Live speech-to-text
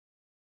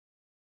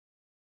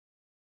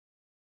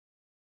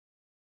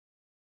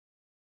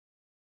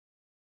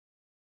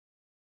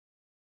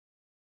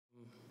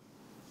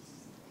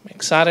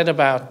Excited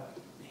about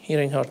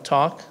hearing her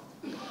talk.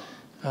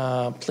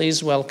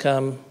 Please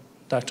welcome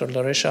Dr.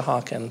 Larycia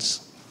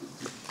Hawkins.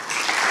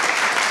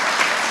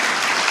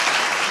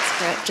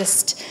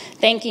 Just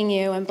thanking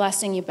you and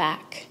blessing you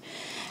back.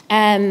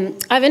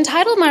 I've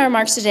entitled my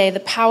remarks today, The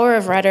Power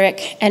of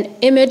Rhetoric and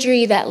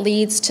Imagery That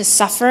Leads to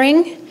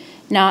Suffering,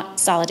 Not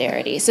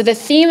Solidarity. So the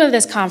theme of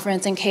this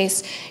conference, in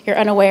case you're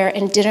unaware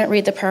and didn't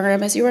read the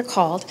program as you were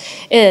called,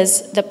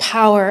 is the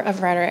power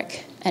of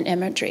rhetoric and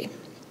imagery.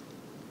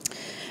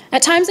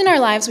 At times in our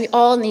lives, we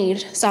all need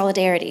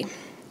solidarity.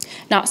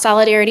 Not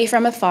solidarity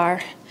from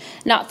afar,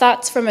 not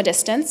thoughts from a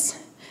distance,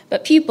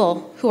 but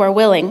people who are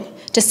willing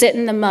to sit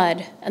in the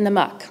mud and the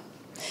muck.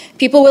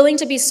 People willing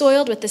to be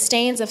soiled with the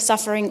stains of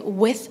suffering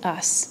with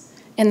us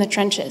in the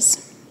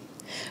trenches.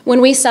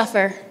 When we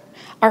suffer,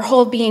 our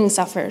whole being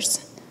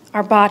suffers.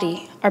 Our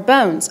body, our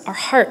bones, our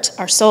heart,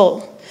 our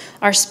soul.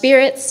 Our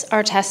spirits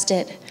are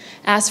tested.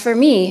 As for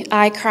me,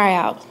 I cry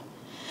out,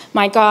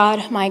 my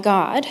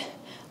God,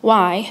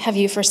 why have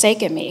you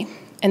forsaken me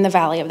in the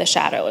valley of the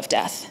shadow of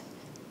death?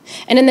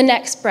 And in the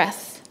next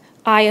breath,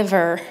 I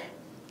aver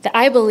that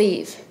I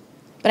believe,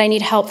 but I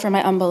need help for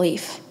my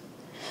unbelief.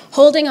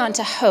 Holding on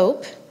to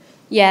hope,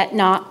 yet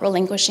not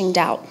relinquishing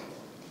doubt,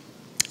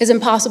 is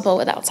impossible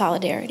without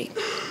solidarity.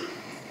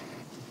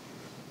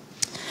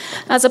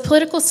 As a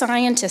political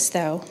scientist,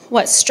 though,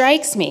 what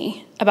strikes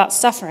me about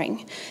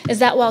suffering is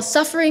that while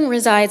suffering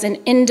resides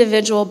in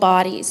individual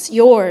bodies,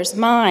 yours,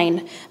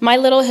 mine, my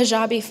little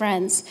hijabi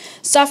friends,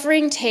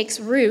 suffering takes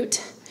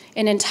root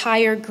in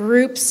entire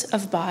groups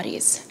of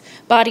bodies,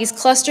 bodies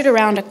clustered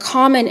around a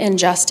common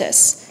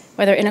injustice,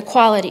 whether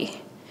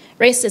inequality,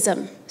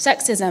 racism,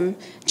 sexism,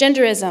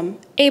 genderism,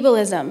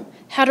 ableism,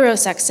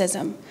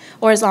 heterosexism,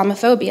 or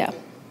Islamophobia.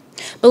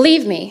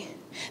 Believe me,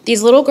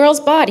 these little girls'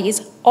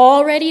 bodies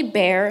already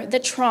bear the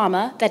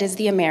trauma that is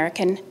the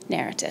American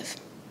narrative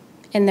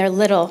in their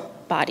little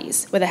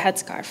bodies with a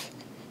headscarf.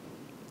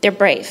 They're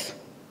brave.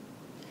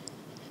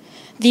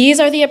 These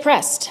are the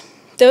oppressed,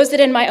 those that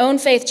in my own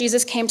faith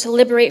Jesus came to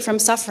liberate from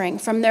suffering,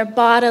 from their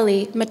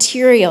bodily,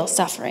 material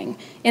suffering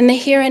in the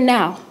here and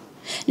now.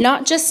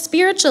 Not just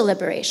spiritual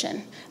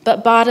liberation,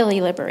 but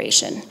bodily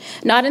liberation.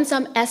 Not in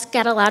some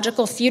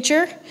eschatological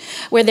future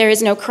where there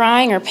is no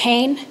crying or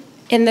pain,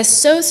 in the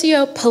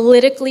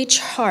socio-politically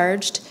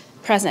charged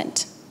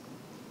present.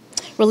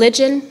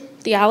 Religion,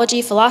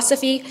 theology,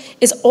 philosophy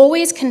is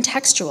always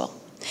contextual.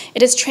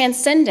 It is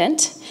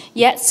transcendent,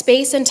 yet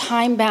space and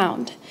time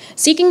bound,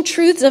 seeking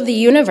truths of the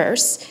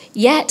universe,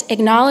 yet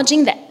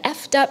acknowledging the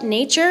effed up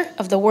nature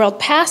of the world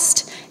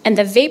past and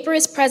the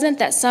vaporous present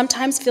that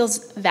sometimes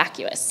feels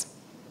vacuous,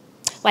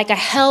 like a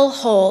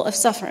hellhole of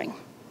suffering.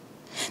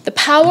 The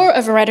power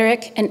of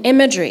rhetoric and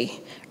imagery,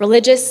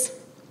 religious,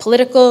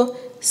 political,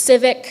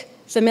 civic,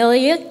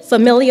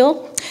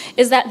 familial,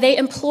 is that they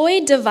employ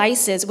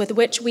devices with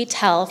which we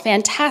tell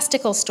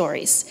fantastical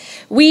stories,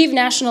 weave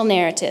national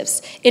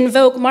narratives,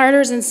 invoke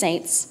martyrs and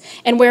saints,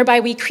 and whereby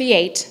we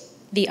create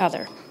the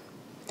other.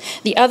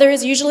 The other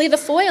is usually the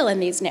foil in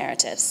these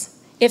narratives,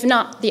 if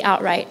not the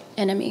outright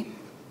enemy.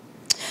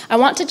 I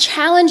want to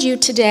challenge you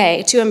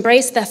today to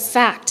embrace the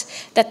fact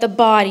that the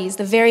bodies,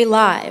 the very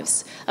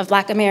lives of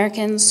Black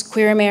Americans,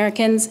 queer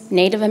Americans,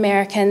 Native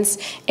Americans,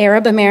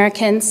 Arab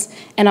Americans,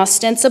 and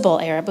ostensible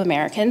Arab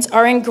Americans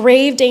are in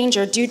grave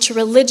danger due to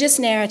religious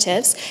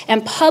narratives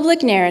and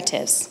public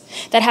narratives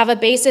that have a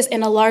basis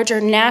in a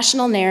larger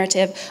national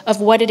narrative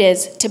of what it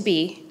is to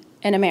be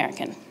an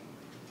American.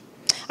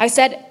 I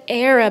said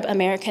Arab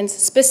Americans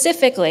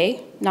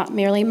specifically, not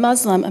merely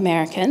Muslim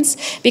Americans,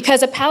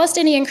 because a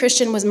Palestinian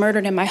Christian was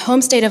murdered in my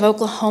home state of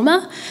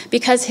Oklahoma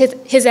because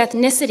his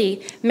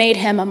ethnicity made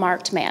him a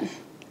marked man,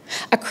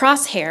 a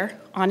crosshair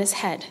on his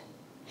head.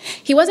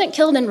 He wasn't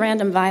killed in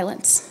random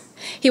violence.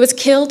 He was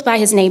killed by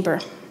his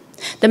neighbor,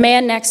 the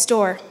man next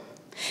door.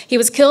 He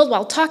was killed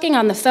while talking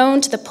on the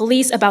phone to the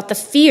police about the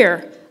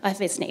fear of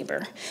his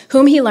neighbor,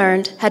 whom he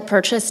learned had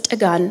purchased a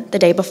gun the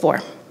day before.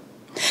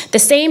 The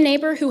same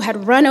neighbor who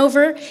had run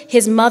over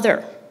his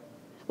mother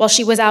while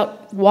she was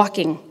out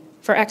walking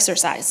for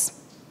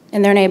exercise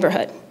in their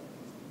neighborhood.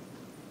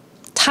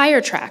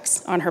 Tire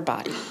tracks on her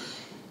body.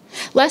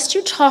 Lest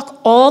you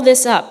chalk all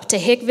this up to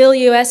Hickville,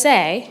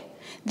 USA,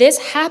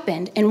 this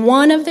happened in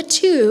one of the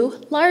two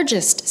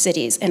largest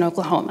cities in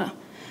Oklahoma,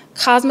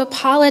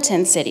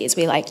 cosmopolitan cities,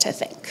 we like to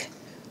think.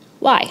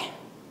 Why?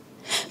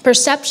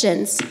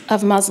 Perceptions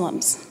of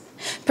Muslims,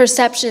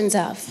 perceptions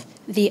of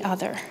the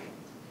other.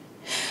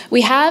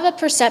 We have a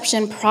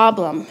perception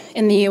problem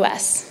in the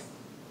US,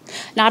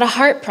 not a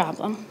heart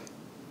problem.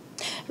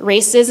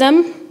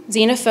 Racism,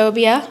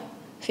 xenophobia,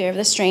 fear of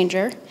the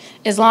stranger,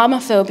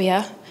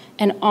 Islamophobia,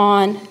 and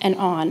on and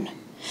on.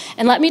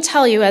 And let me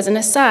tell you, as an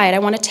aside, I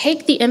want to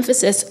take the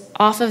emphasis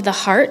off of the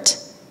heart,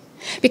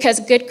 because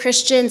good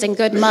Christians and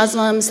good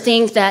Muslims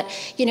think that,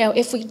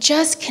 if we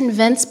just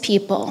convince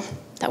people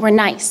that we're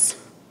nice,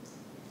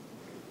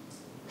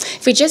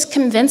 if we just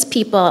convince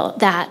people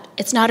that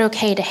it's not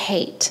okay to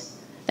hate,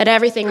 that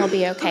everything will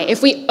be okay.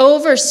 If we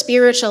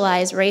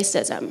over-spiritualize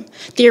racism,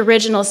 the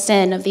original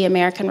sin of the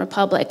American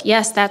Republic,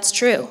 yes, that's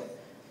true.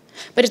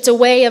 But it's a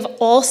way of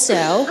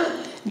also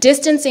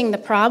distancing the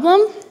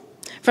problem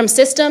from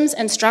systems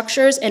and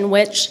structures in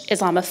which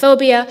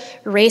Islamophobia,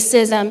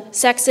 racism,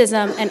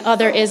 sexism, and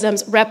other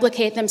isms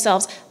replicate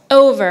themselves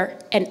over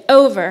and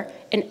over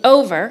and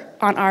over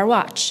on our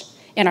watch,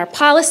 in our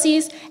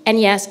policies, and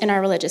yes, in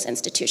our religious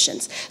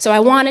institutions. So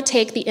I want to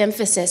take the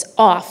emphasis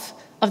off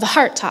of the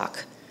heart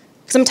talk,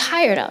 because I'm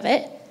tired of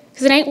it,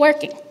 because it ain't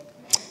working.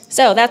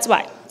 So that's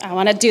why I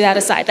want to do that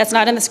aside. That's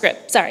not in the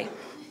script, sorry.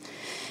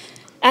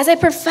 As a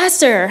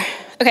professor,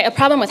 okay, a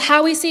problem with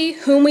how we see,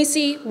 whom we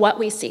see, what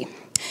we see.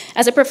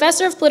 As a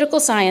professor of political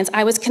science,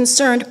 I was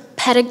concerned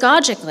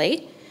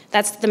pedagogically,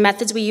 that's the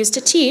methods we use to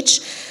teach,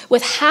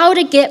 with how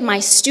to get my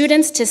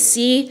students to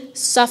see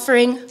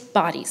suffering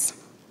bodies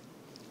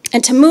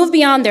and to move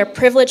beyond their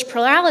privilege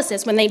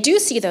paralysis when they do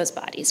see those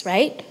bodies,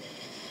 right?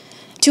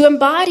 To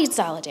embodied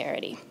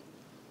solidarity.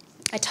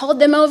 I told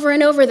them over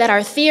and over that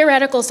our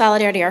theoretical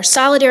solidarity, our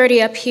solidarity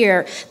up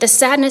here, the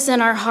sadness in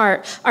our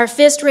heart, our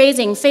fist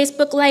raising,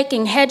 Facebook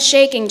liking, head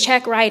shaking,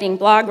 check writing,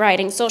 blog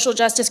writing, social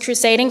justice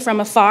crusading from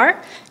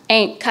afar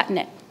ain't cutting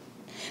it.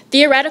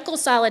 Theoretical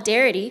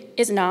solidarity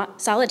is not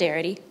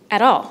solidarity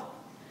at all.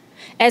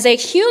 As a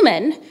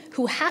human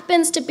who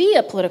happens to be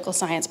a political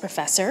science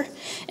professor,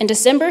 in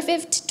December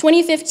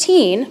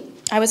 2015,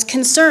 I was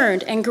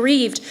concerned and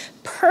grieved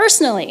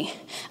personally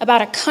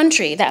about a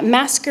country that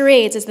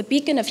masquerades as the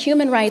beacon of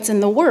human rights in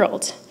the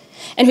world,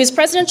 and whose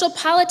presidential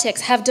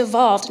politics have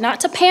devolved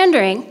not to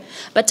pandering,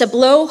 but to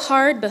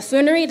blowhard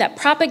buffoonery that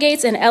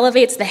propagates and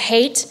elevates the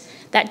hate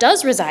that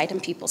does reside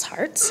in people's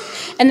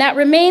hearts, and that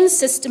remains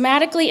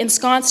systematically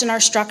ensconced in our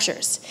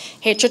structures.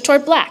 Hatred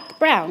toward black,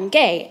 brown,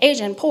 gay,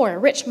 Asian, poor,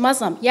 rich,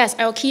 Muslim. Yes,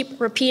 I will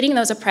keep repeating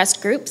those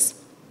oppressed groups,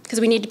 because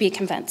we need to be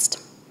convinced.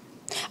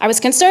 I was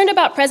concerned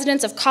about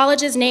presidents of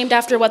colleges named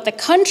after what the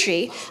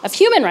country of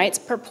human rights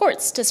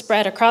purports to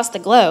spread across the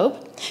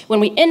globe when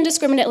we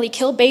indiscriminately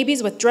kill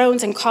babies with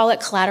drones and call it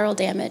collateral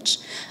damage.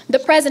 The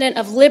president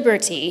of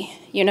Liberty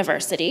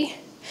University,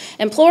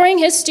 imploring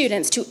his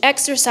students to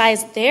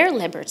exercise their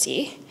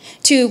liberty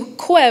to,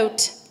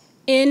 quote,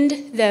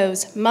 end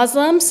those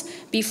Muslims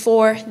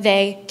before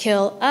they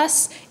kill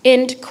us,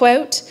 end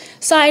quote.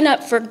 Sign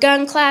up for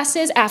gun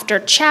classes after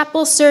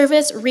chapel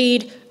service,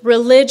 read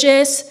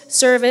religious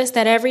service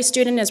that every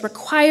student is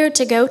required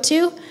to go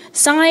to.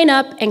 Sign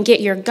up and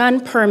get your gun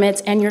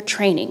permits and your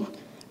training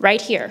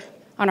right here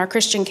on our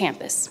Christian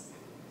campus.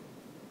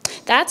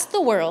 That's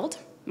the world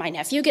my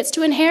nephew gets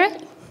to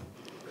inherit,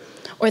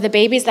 or the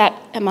babies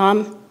that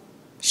Imam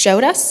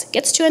showed us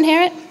gets to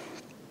inherit.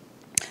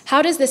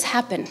 How does this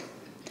happen?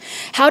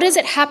 How does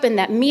it happen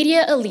that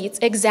media elites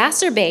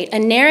exacerbate a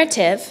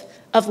narrative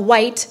of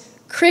white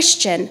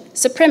Christian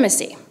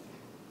supremacy?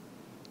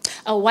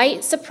 A white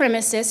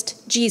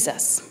supremacist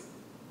Jesus.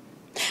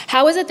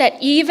 How is it that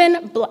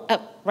even,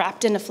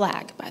 wrapped in a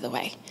flag, by the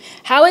way,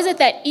 how is it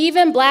that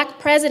even black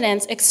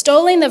presidents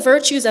extolling the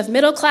virtues of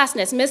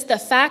middle-classness miss the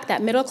fact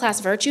that middle-class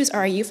virtues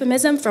are a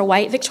euphemism for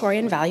white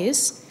Victorian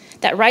values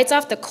that writes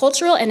off the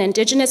cultural and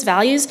indigenous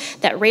values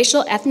that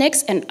racial,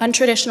 ethnics, and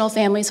untraditional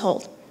families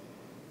hold?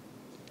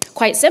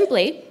 Quite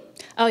simply,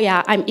 oh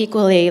yeah, I'm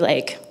equally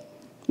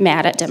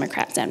mad at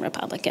Democrats and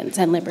Republicans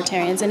and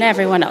libertarians and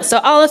everyone else. So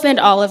I'll offend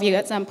all of you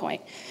at some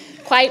point.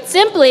 Quite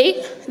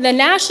simply, the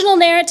national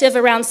narrative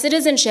around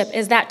citizenship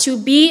is that to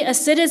be a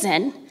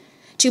citizen,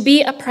 to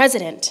be a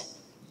president,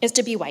 is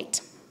to be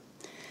white.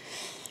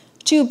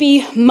 To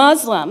be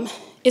Muslim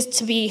is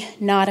to be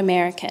not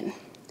American.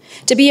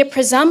 To be a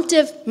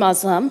presumptive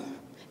Muslim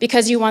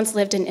because you once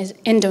lived in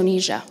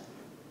Indonesia.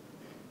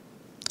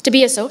 To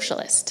be a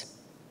socialist,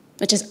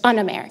 which is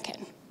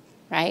un-American,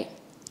 right?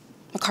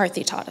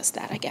 McCarthy taught us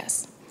that, I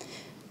guess.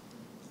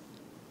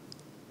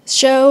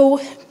 I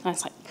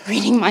was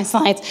reading my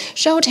slides.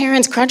 Show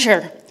Terence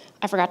Crutcher.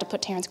 I forgot to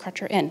put Terence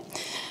Crutcher in.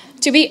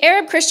 To be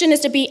Arab Christian is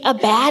to be a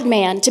bad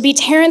man. To be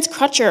Terence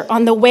Crutcher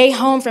on the way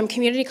home from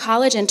community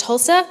college in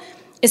Tulsa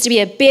is to be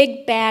a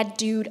big bad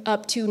dude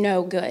up to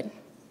no good.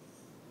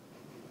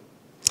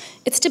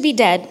 It's to be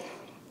dead.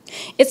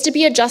 It's to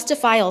be a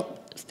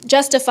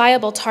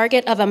justifiable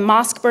target of a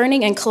mosque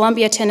burning in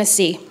Columbia,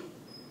 Tennessee.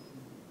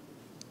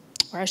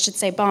 Or I should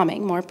say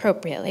bombing, more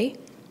appropriately,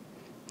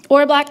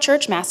 or a black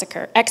church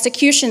massacre,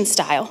 execution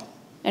style,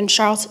 in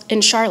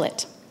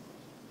Charlotte.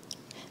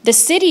 The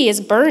city is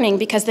burning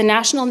because the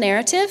national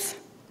narrative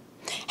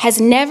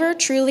has never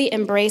truly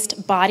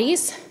embraced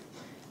bodies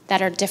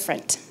that are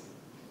different,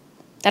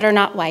 that are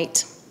not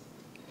white.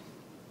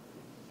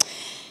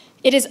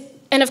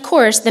 And of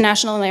course, the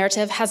national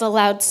narrative has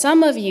allowed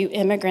some of you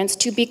immigrants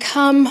to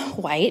become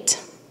white.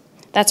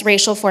 That's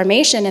racial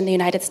formation in the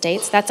United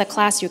States. That's a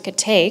class you could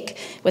take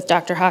with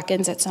Dr.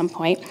 Hawkins at some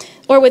point,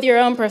 or with your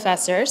own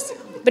professors.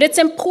 But it's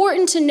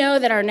important to know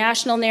that our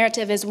national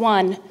narrative is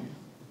one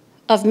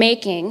of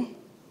making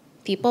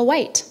people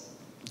white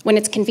when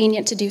it's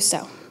convenient to do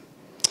so.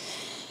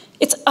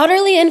 It's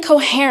utterly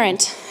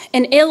incoherent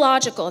and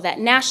illogical that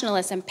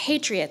nationalists and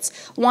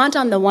patriots want,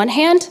 on the one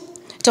hand,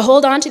 to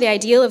hold on to the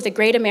ideal of the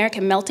great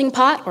American melting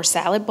pot or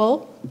salad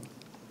bowl,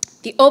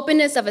 the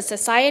openness of a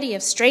society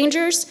of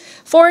strangers.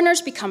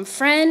 Foreigners become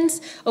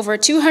friends over a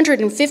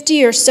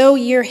 250 or so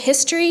year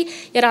history,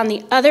 yet on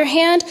the other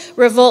hand,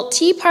 revolt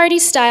Tea Party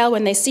style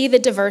when they see the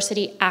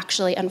diversity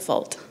actually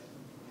unfold.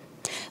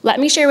 Let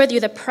me share with you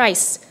the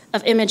price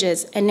of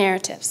images and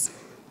narratives.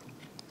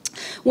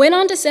 When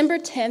on December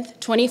 10th,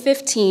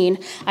 2015,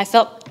 I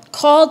felt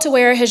called to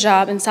wear a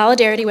hijab in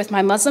solidarity with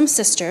my Muslim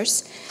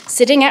sisters,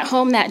 sitting at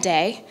home that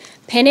day,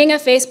 pinning a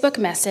Facebook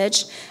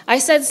message, I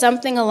said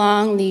something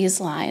along these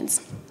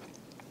lines.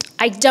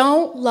 I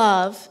don't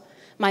love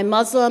my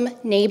Muslim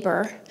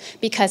neighbor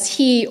because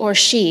he or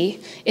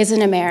she is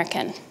an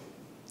American.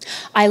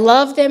 I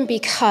love them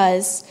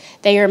because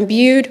they are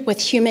imbued with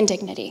human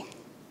dignity,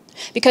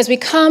 because we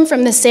come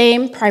from the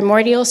same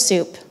primordial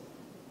soup.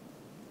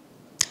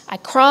 I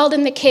crawled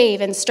in the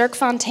cave in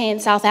Sterkfontein,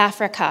 South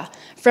Africa,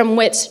 from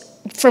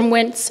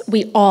whence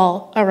we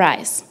all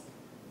arise.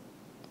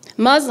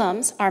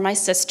 Muslims are my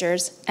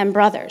sisters and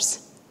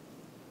brothers.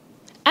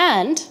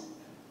 And,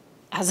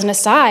 as an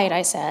aside,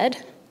 I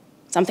said,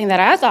 something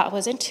that I thought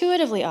was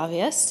intuitively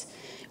obvious,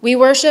 we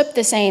worship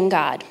the same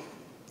God.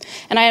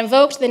 And I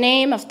invoked the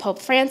name of Pope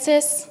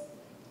Francis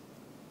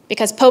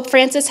because Pope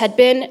Francis had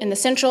been in the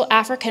Central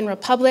African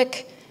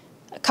Republic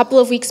a couple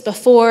of weeks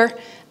before,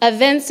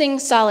 evincing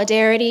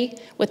solidarity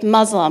with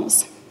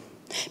Muslims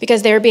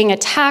because they were being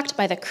attacked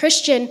by the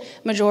Christian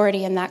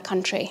majority in that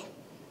country.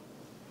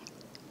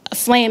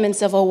 Aflame in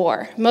civil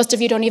war. Most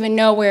of you don't even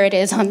know where it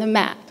is on the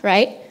map,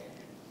 right?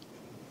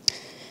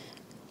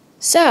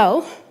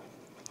 So,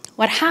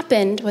 what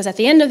happened was at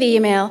the end of the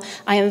email,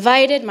 I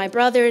invited my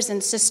brothers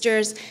and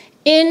sisters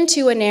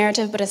into a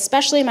narrative, but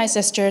especially my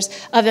sisters,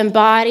 of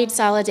embodied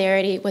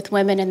solidarity with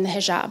women in the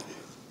hijab.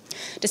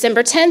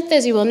 December 10th,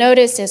 as you will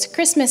notice, is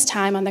Christmas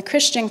time on the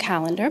Christian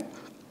calendar.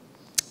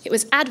 It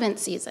was Advent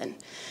season.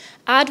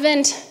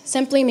 Advent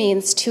simply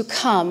means to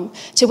come,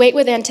 to wait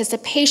with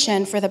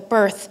anticipation for the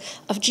birth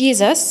of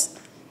Jesus,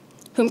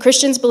 whom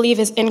Christians believe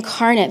is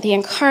incarnate, the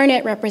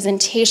incarnate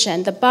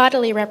representation, the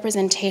bodily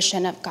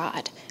representation of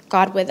God,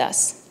 God with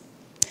us.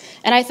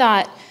 And I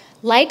thought,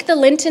 like the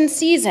Lenten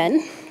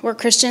season, where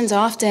Christians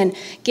often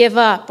give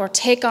up or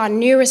take on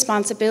new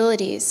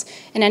responsibilities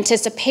in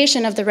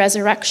anticipation of the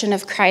resurrection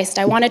of Christ,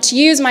 I wanted to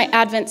use my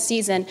Advent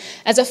season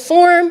as a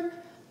form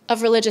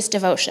of religious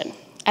devotion.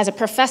 As a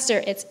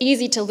professor, it's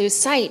easy to lose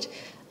sight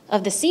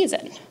of the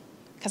season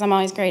because I'm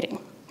always grading.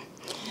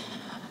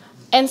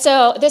 And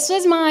so this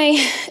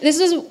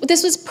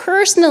was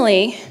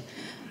personally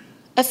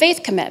a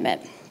faith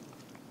commitment.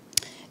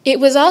 It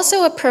was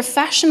also a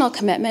professional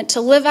commitment to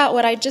live out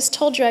what I just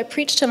told you I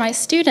preach to my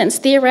students.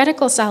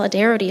 Theoretical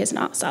solidarity is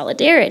not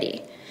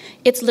solidarity.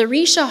 It's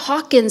Larycia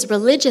Hawkins'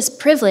 religious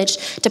privilege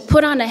to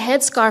put on a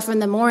headscarf in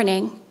the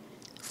morning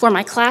for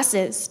my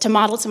classes to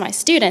model to my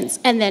students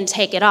and then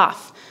take it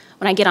off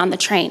when I get on the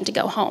train to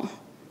go home.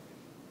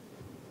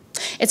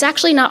 It's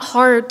actually not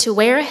hard to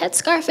wear a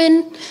headscarf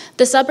in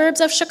the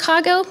suburbs of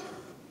Chicago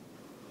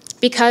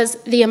because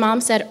the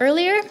imam said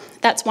earlier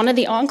that's one of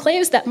the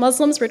enclaves that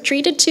Muslims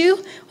retreated to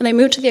when they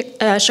moved to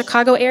the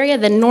Chicago area,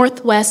 the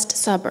northwest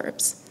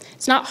suburbs.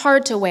 It's not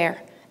hard to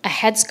wear a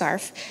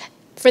headscarf,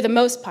 for the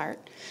most part,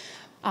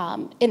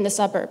 in the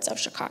suburbs of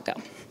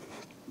Chicago.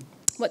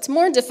 What's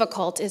more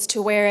difficult is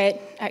to wear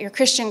it at your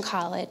Christian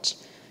college,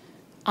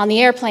 on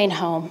the airplane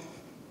home,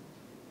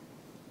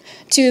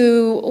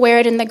 to wear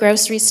it in the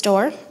grocery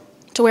store,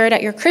 to wear it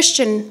at your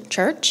Christian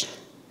church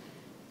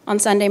on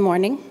Sunday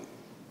morning.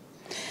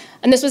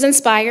 And this was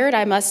inspired,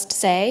 I must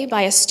say,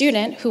 by a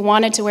student who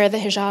wanted to wear the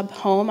hijab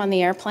home on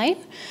the airplane.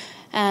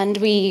 And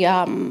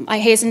I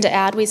hasten to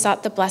add, we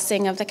sought the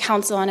blessing of the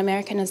Council on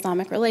American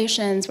Islamic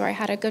Relations, where I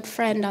had a good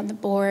friend on the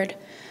board.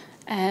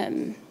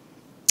 And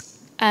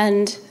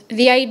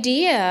the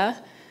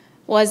idea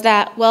was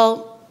that,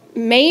 well,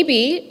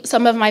 maybe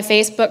some of my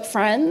Facebook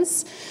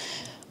friends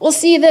will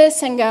see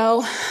this and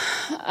go,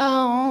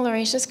 oh,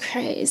 Larycia's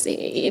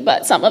crazy,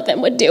 but some of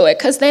them would do it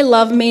because they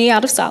love me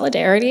out of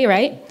solidarity,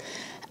 right?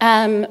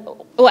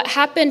 What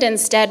happened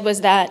instead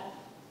was that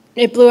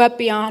it blew up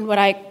beyond what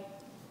I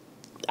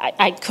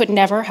could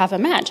never have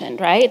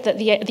imagined, right? That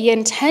the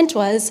intent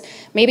was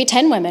maybe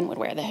 10 women would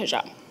wear the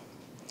hijab.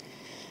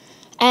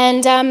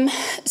 And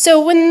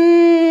so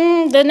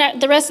when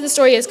the rest of the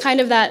story is kind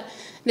of that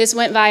this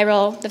went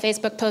viral, the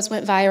Facebook post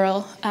went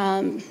viral,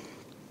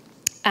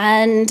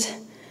 and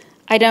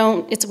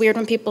it's weird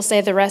when people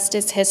say the rest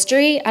is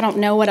history. I don't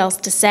know what else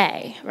to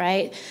say,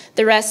 right?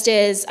 The rest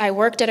is I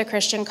worked at a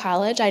Christian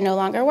college. I no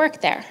longer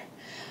work there.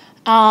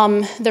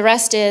 The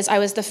rest is I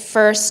was the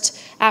first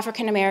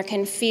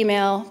African-American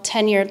female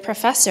tenured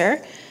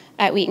professor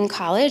at Wheaton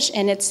College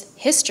in its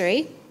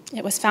history.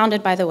 It was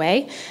founded, by the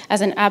way, as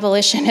an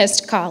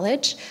abolitionist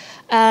college.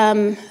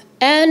 And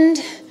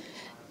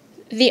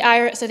the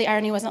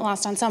irony wasn't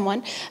lost on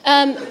someone.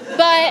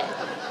 But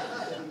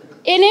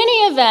in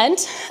any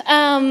event,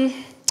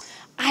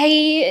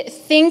 I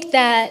think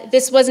that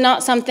this was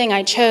not something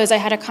I chose. I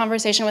had a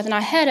conversation with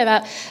Nahed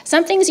about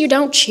some things you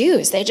don't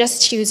choose. They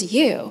just choose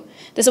you.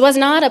 This was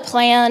not a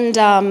planned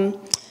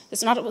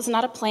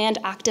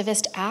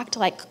activist act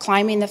like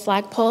climbing the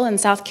flagpole in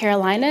South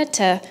Carolina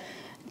to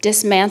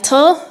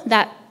dismantle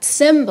that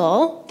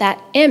symbol,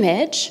 that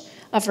image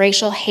of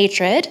racial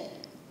hatred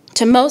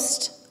to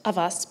most of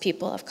us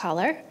people of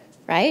color,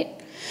 right?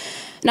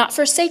 Not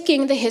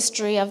forsaking the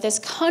history of this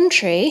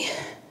country.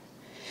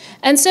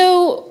 And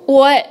so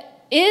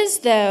what is,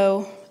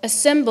 though, a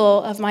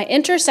symbol of my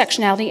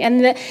intersectionality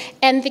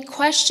and the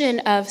question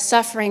of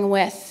suffering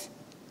with,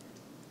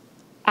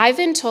 I've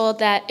been told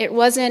that it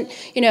wasn't,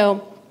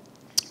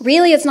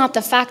 really it's not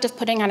the fact of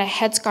putting on a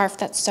headscarf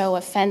that's so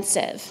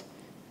offensive.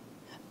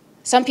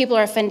 Some people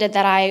are offended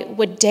that I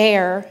would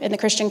dare, in the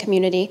Christian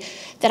community,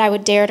 that I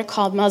would dare to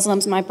call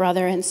Muslims my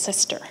brother and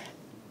sister.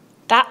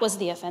 That was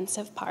the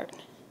offensive part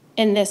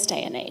in this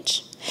day and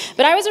age.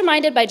 But I was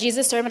reminded by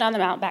Jesus' Sermon on the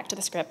Mount, back to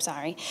the script,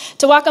 sorry,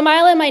 to walk a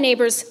mile in my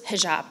neighbor's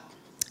hijab.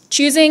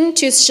 Choosing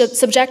to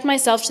subject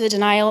myself to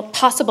the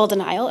possible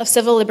denial of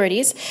civil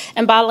liberties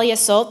and bodily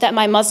assault that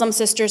my Muslim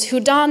sisters who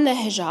don the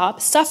hijab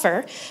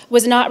suffer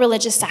was not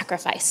religious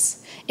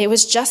sacrifice. It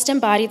was just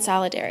embodied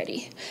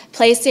solidarity,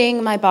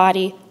 placing my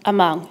body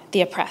among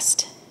the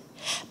oppressed.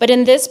 But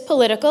in this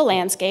political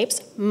landscape,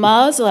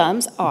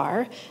 Muslims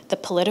are the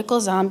political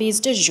zombies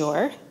du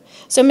jour.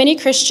 So many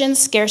Christians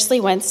scarcely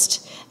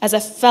winced as a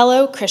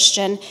fellow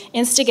Christian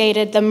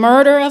instigated the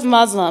murder of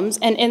Muslims,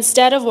 and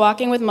instead of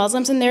walking with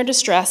Muslims in their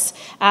distress,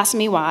 asked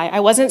me why I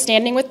wasn't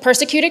standing with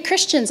persecuted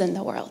Christians in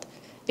the world.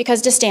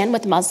 Because to stand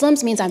with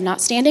Muslims means I'm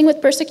not standing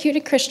with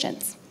persecuted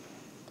Christians.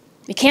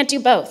 We can't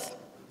do both.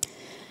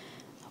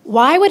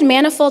 Why would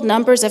manifold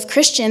numbers of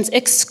Christians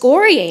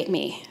excoriate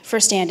me for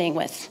standing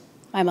with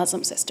my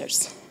Muslim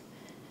sisters?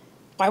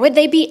 Why would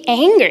they be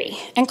angry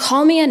and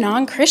call me a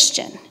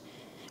non-Christian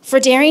for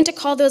daring to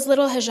call those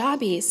little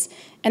hijabis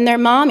and their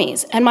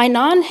mommies and my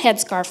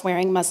non-headscarf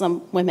wearing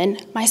Muslim women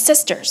my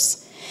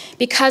sisters?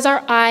 Because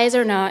our eyes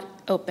are not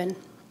open.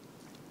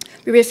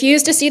 We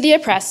refuse to see the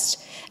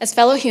oppressed as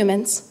fellow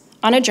humans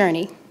on a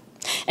journey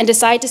and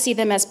decide to see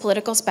them as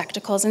political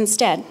spectacles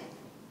instead.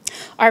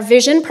 Our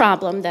vision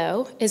problem,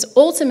 though, is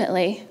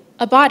ultimately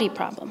a body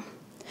problem.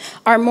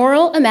 Our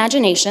moral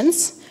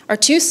imaginations are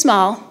too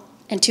small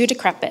and too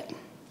decrepit.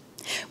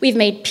 We've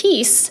made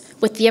peace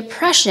with the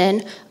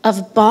oppression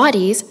of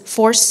bodies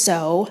for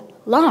so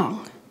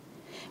long.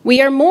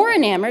 We are more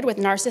enamored with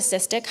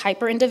narcissistic,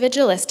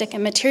 hyper-individualistic,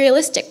 and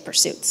materialistic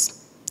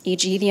pursuits,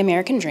 e.g. the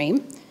American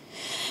dream,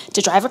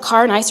 to drive a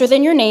car nicer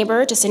than your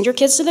neighbor, to send your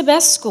kids to the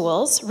best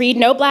schools, read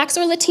no blacks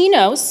or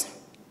Latinos,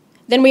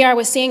 than we are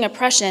with seeing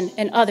oppression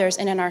in others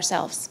and in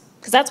ourselves.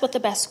 Because that's what the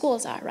best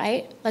schools are,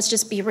 right? Let's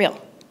just be real.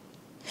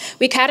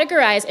 We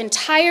categorize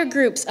entire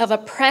groups of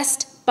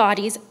oppressed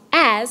bodies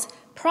as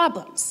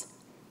problems,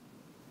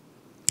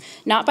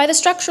 not by the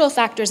structural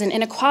factors and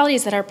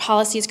inequalities that our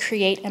policies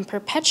create and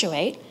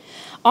perpetuate.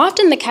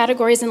 Often the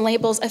categories and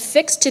labels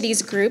affixed to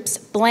these groups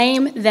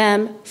blame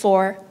them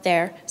for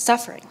their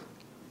suffering.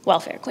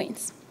 Welfare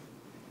queens.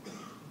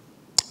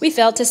 We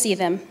fail to see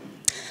them.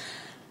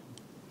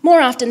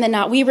 More often than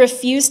not, we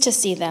refuse to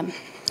see them.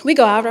 We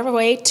go out of our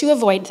way to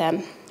avoid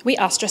them. We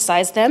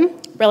ostracize them,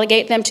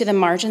 relegate them to the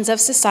margins of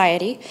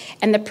society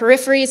and the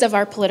peripheries of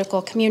our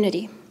political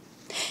community.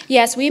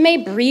 Yes, we may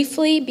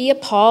briefly be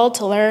appalled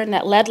to learn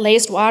that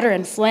lead-laced water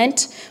in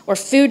Flint or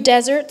food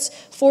deserts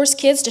force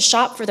kids to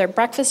shop for their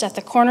breakfast at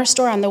the corner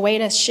store on the way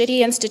to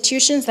shitty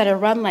institutions that are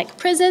run like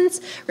prisons,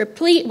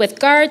 replete with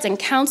guards and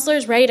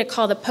counselors ready to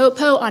call the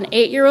po-po on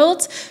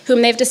 8-year-olds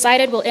whom they've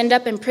decided will end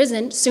up in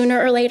prison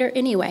sooner or later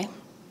anyway.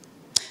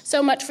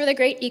 So much for the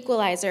great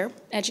equalizer,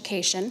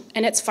 education,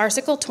 and its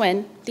farcical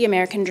twin, the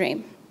American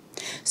dream.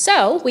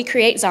 So we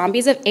create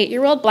zombies of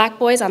 8-year-old black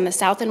boys on the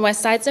south and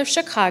west sides of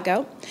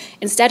Chicago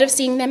instead of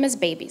seeing them as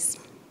babies,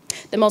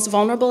 the most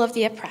vulnerable of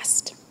the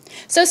oppressed.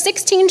 So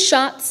 16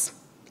 shots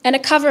and a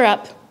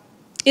cover-up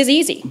is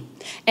easy,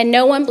 and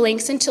no one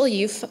blinks until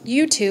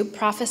YouTube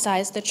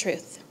prophesies the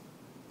truth.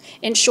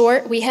 In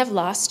short, we have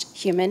lost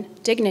human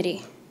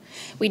dignity.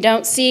 We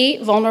don't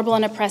see vulnerable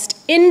and oppressed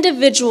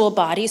individual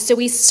bodies, so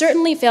we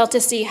certainly fail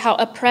to see how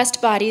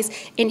oppressed bodies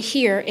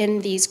inhere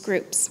in these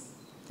groups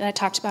that I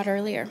talked about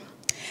earlier.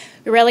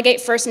 We relegate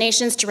First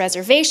Nations to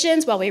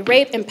reservations while we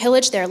rape and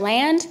pillage their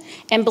land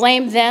and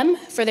blame them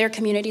for their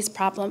community's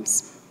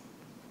problems.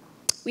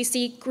 We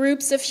see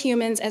groups of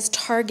humans as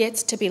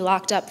targets to be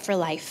locked up for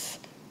life.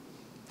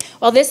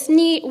 While this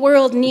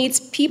world needs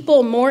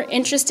people more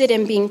interested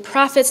in being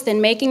prophets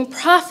than making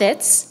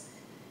profits,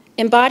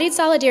 embodied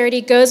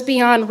solidarity goes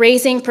beyond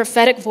raising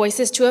prophetic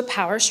voices to a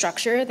power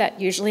structure that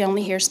usually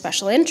only hears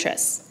special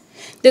interests.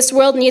 This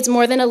world needs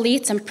more than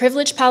elites and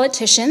privileged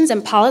politicians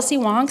and policy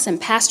wonks and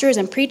pastors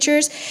and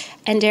preachers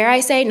and, dare I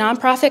say,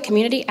 nonprofit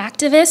community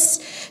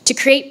activists to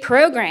create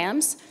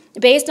programs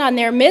based on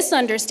their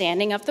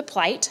misunderstanding of the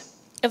plight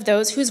of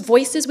those whose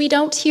voices we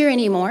don't hear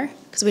anymore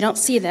because we don't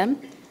see them,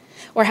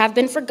 or have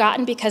been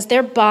forgotten because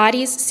their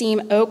bodies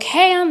seem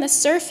okay on the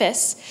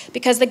surface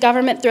because the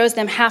government throws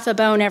them half a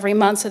bone every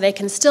month so they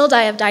can still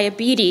die of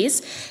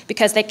diabetes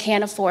because they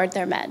can't afford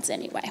their meds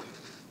anyway.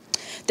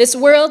 This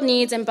world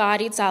needs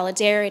embodied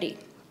solidarity.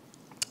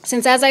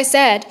 Since, as I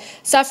said,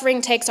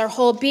 suffering takes our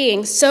whole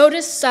being, so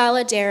does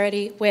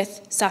solidarity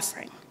with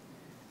suffering.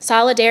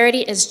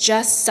 Solidarity is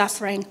just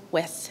suffering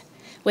with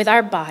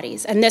our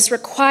bodies, and this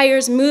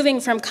requires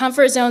moving from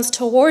comfort zones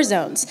to war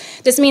zones.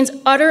 This means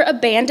utter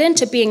abandon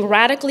to being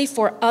radically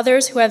for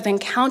others who have been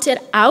counted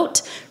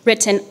out,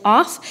 written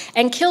off,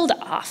 and killed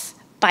off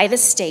by the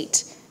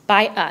state,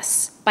 by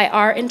us, by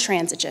our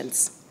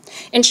intransigence.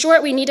 In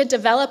short, we need to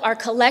develop our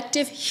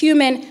collective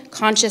human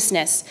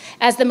consciousness.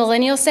 As the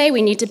millennials say,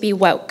 we need to be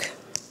woke.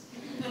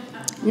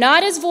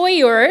 Not as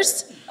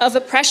voyeurs of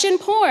oppression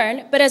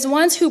porn, but as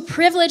ones who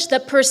privilege the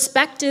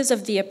perspectives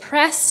of the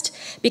oppressed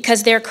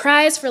because their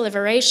cries for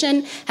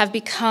liberation have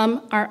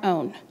become our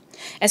own.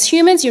 As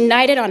humans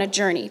united on a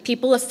journey,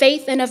 people of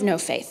faith and of no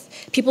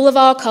faith, people of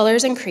all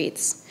colors and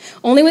creeds.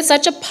 Only with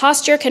such a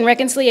posture can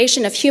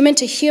reconciliation of human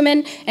to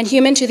human and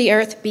human to the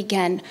earth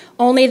begin.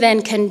 Only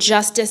then can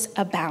justice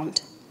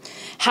abound.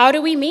 How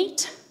do we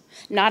meet?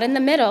 Not in the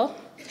middle.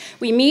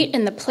 We meet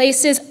in the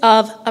places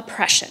of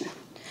oppression,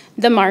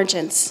 the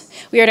margins.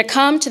 We are to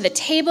come to the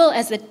table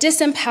as the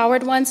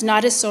disempowered ones,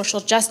 not as social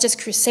justice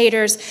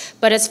crusaders,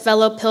 but as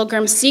fellow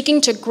pilgrims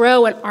seeking to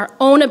grow in our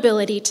own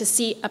ability to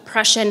see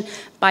oppression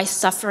by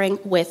suffering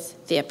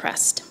with the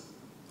oppressed.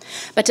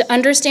 But to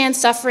understand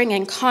suffering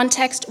in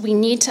context, we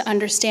need to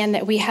understand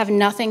that we have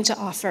nothing to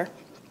offer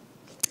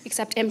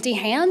except empty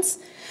hands,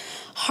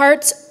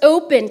 hearts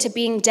open to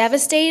being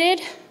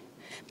devastated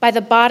by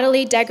the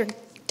bodily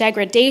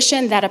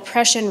degradation that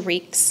oppression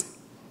wreaks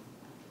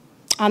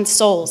on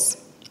souls,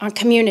 on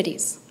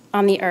communities,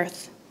 on the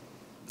earth.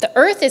 The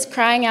earth is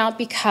crying out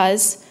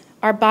because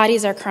our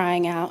bodies are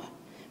crying out.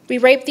 We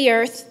rape the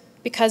earth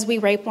because we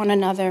rape one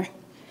another.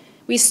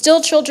 We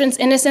steal children's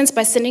innocence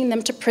by sending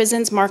them to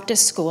prisons marked as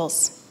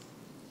schools.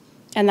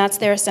 And that's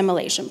their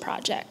assimilation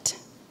project.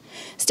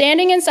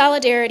 Standing in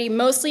solidarity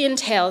mostly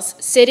entails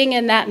sitting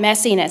in that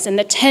messiness and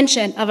the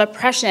tension of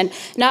oppression,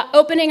 not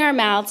opening our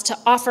mouths to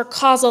offer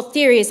causal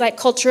theories like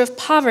culture of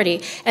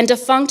poverty and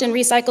defunct and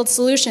recycled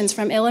solutions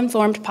from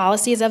ill-informed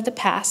policies of the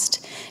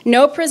past.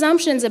 No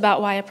presumptions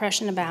about why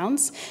oppression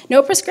abounds.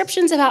 No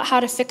prescriptions about how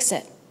to fix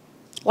it.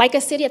 Like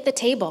a seat at the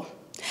table.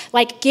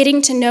 Like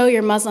getting to know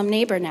your Muslim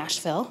neighbor,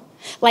 Nashville.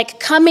 Like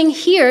coming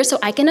here so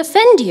I can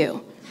offend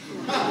you.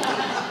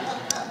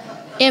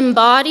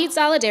 Embodied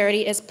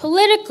solidarity is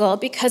political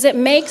because it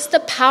makes the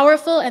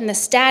powerful and the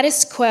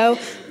status quo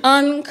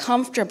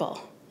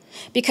uncomfortable.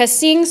 Because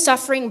seeing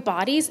suffering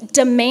bodies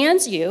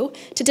demands you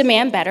to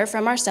demand better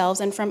from ourselves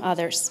and from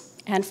others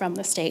and from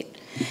the state.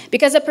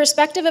 Because the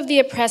perspective of the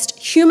oppressed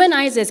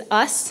humanizes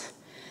us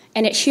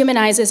and it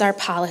humanizes our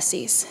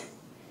policies.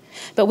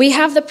 But we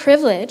have the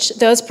privilege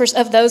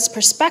of those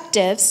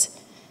perspectives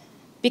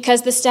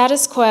because the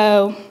status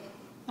quo,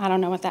 I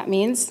don't know what that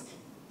means.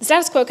 The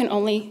status quo can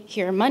only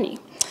hear money.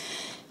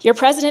 Your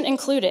president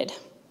included.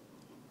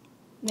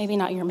 Maybe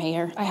not your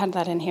mayor. I had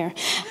that in here.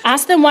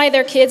 Ask them why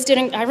their kids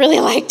didn't. I really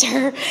liked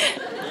her.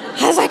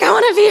 I was like, I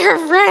want to be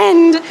her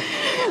friend.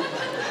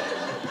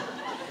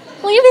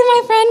 Will you be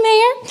my friend,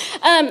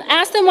 Mayor?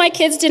 Ask them why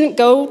kids didn't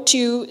go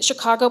to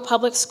Chicago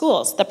public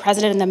schools, the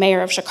president and the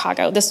mayor of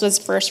Chicago. This was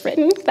first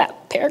written,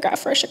 that paragraph,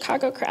 for a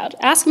Chicago crowd.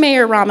 Ask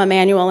Mayor Rahm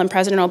Emanuel and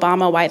President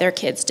Obama why their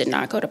kids did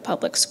not go to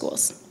public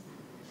schools.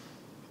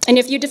 And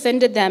if you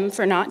defended them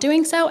for not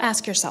doing so,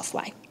 ask yourself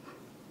why.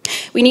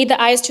 We need the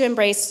eyes to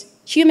embrace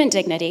human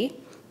dignity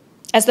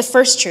as the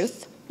first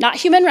truth, not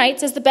human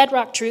rights as the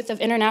bedrock truth of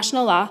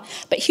international law,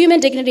 but human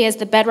dignity as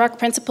the bedrock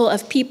principle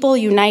of people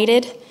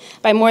united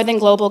by more than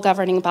global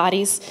governing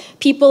bodies,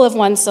 people of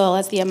one soul,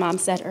 as the Imam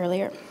said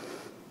earlier.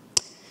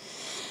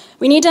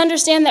 We need to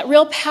understand that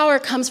real power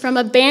comes from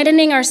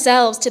abandoning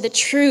ourselves to the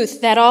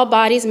truth that all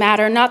bodies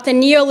matter, not the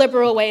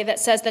neoliberal way that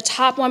says the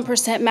top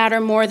 1%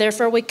 matter more,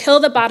 therefore we kill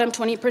the bottom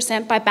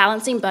 20% by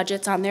balancing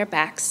budgets on their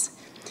backs.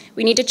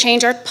 We need to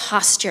change our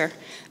posture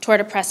toward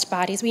oppressed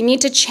bodies. We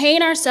need to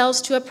chain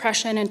ourselves to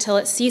oppression until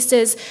it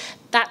ceases.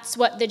 That's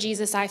what the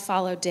Jesus I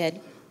follow did.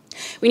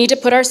 We need to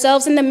put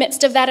ourselves in the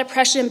midst of that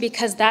oppression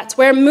because that's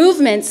where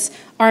movements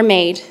are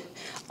made.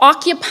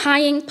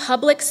 Occupying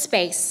public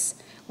space.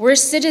 We're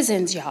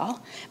citizens, y'all,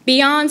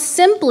 beyond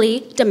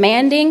simply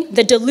demanding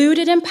the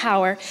deluded in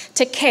power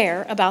to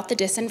care about the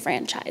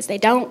disenfranchised. They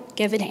don't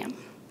give a damn.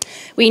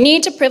 We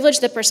need to privilege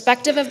the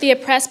perspective of the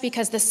oppressed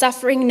because the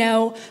suffering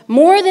know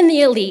more than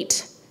the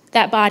elite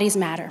that bodies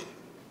matter.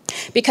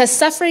 Because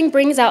suffering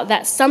brings out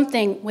that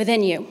something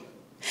within you.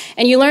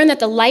 And you learn that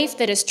the life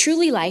that is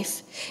truly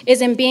life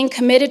is in being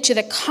committed to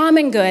the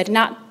common good,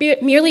 not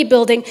merely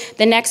building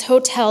the next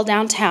hotel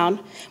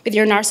downtown with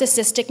your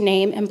narcissistic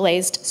name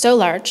emblazed so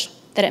large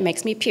that it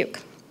makes me puke.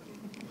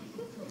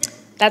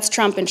 That's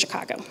Trump in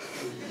Chicago.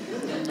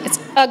 It's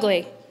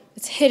ugly.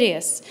 It's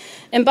hideous.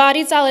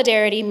 Embodied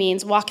solidarity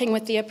means walking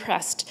with the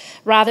oppressed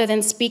rather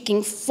than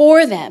speaking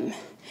for them.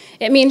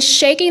 It means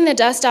shaking the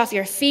dust off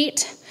your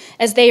feet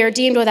as they are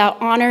deemed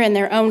without honor in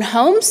their own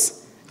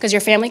homes, because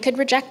your family could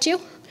reject you,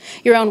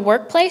 your own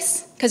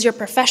workplace, because your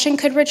profession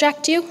could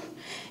reject you,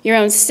 your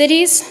own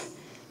cities,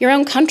 your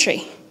own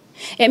country.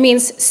 It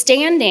means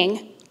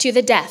standing to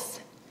the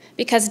death,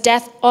 because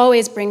death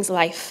always brings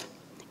life.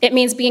 It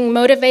means being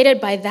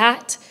motivated by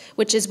that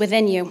which is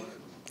within you,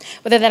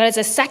 whether that is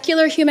a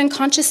secular human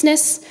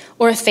consciousness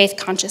or a faith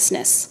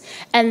consciousness.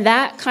 And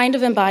that kind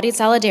of embodied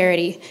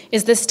solidarity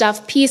is the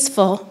stuff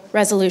peaceful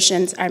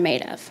resolutions are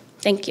made of.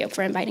 Thank you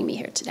for inviting me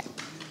here today.